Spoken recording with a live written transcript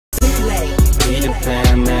Peter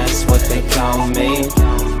Pan, that's what they call me.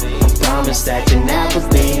 I promise that you'll never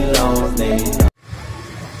be lonely.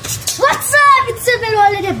 What's up? It's Super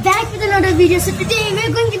Holiday back with another video. So today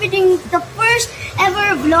we're going to be doing the first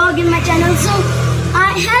ever vlog in my channel. So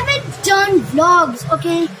I haven't done vlogs,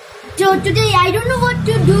 okay? So today I don't know what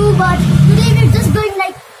to do, but today we're just going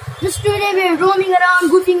today we're roaming around,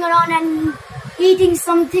 goofing around and eating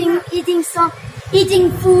something, eating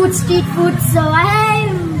food, street food. So I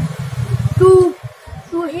have two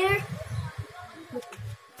here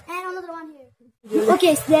and another one here.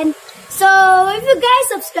 Okay, so if you guys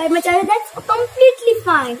subscribe my channel, that's completely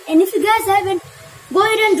fine. And if you guys haven't, go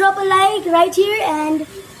ahead and drop a like right here and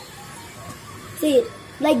say it.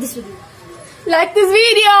 Like this video. Like this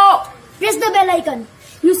video! Press the bell icon.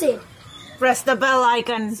 You say it. Press the bell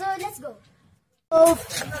icon. So let's go. So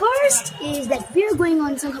first is that we are going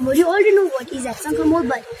on Sankha Mall. You already know what is at Sankha Mall,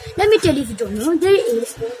 but let me tell you if you don't know, there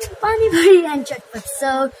is Pani Puri and Chatpat.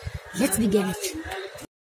 So let's begin it.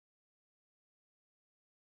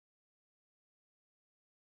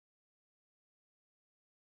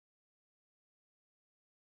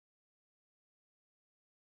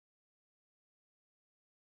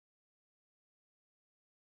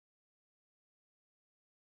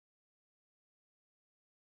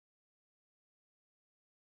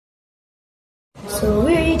 So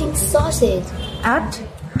we're eating sausage At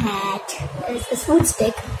it's a food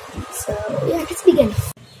stick. So yeah, let's begin.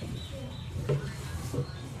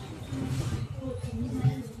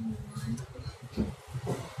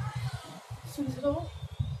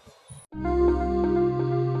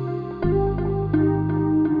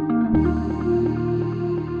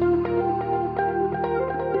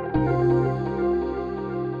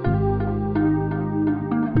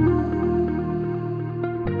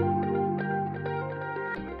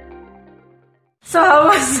 So how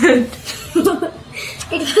was it?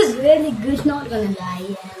 It was really good, not gonna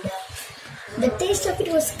lie, and the taste of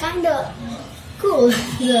it was kinda cool.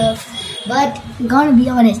 But gonna be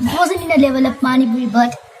honest, it wasn't in the level of Pani Puri,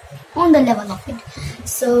 but on the level of it.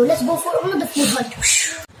 So let's go for another food hunt.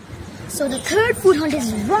 So the third food hunt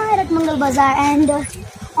is right at Mangal Bazaar, and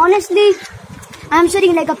honestly, I'm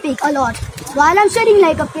sweating like a pig a lot. While I'm sweating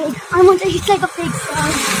like a pig, I want to eat like a pig. So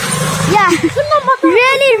yeah,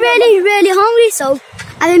 really hungry. So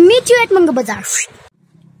I will meet you at Mangal Bazaar.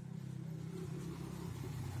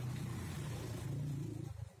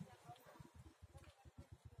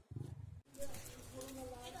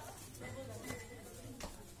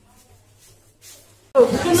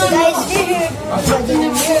 So guys, we're here about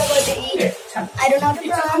to eat. I don't know how to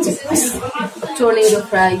pronounce it. Tornado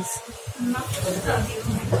fries.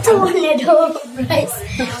 Tornado fries.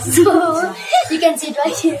 So you can see it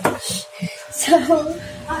right here. So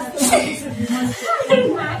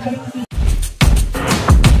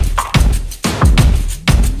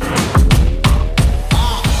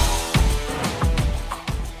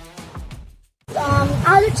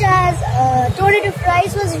Aloo Cha's tornado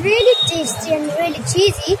fries was really tasty and really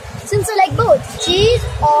cheesy. Since I like both cheese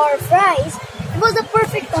or fries, it was the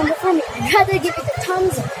perfect combo for me. I'd rather give it a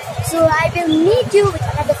thumbs up. So I will meet you with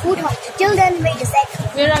another food hunt. Till then, wait a sec.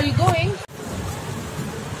 Where are you going?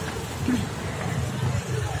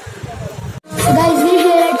 So guys, we're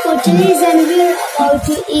here at Kochili's and we're about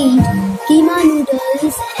to eat keema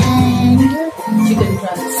noodles and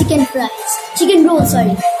chicken fries. Chicken roll,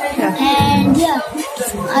 sorry. Yeah. And yeah,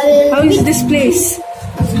 I will. How is this place?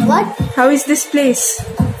 What? How is this place?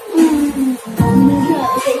 Yeah,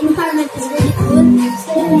 the environment is really good.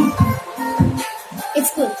 So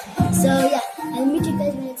it's good. So yeah, I'll meet you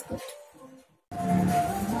guys when it's good.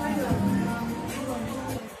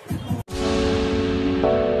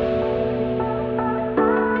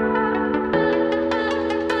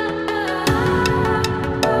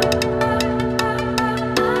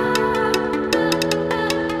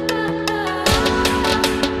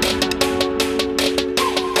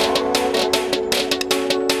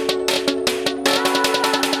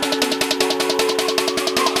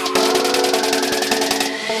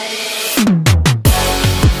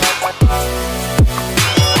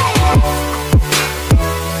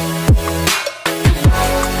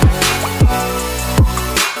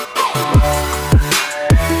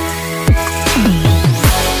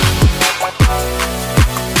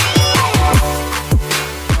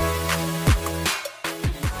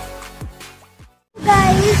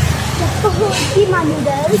 Keema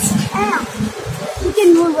noodles and chicken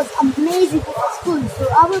roll was amazing. It was full. So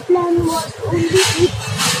our plan was to only eat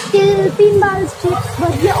till Pinball's chips,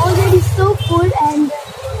 but we are already so full, and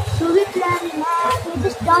so we planned we're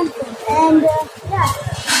just done for it. And yeah,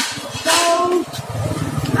 so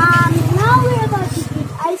now we're about to eat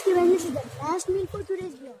ice cream. Okay, when this is the last meal for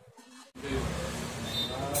today's vlog.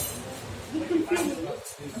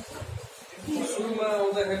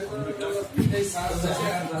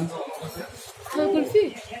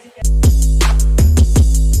 Kulfi.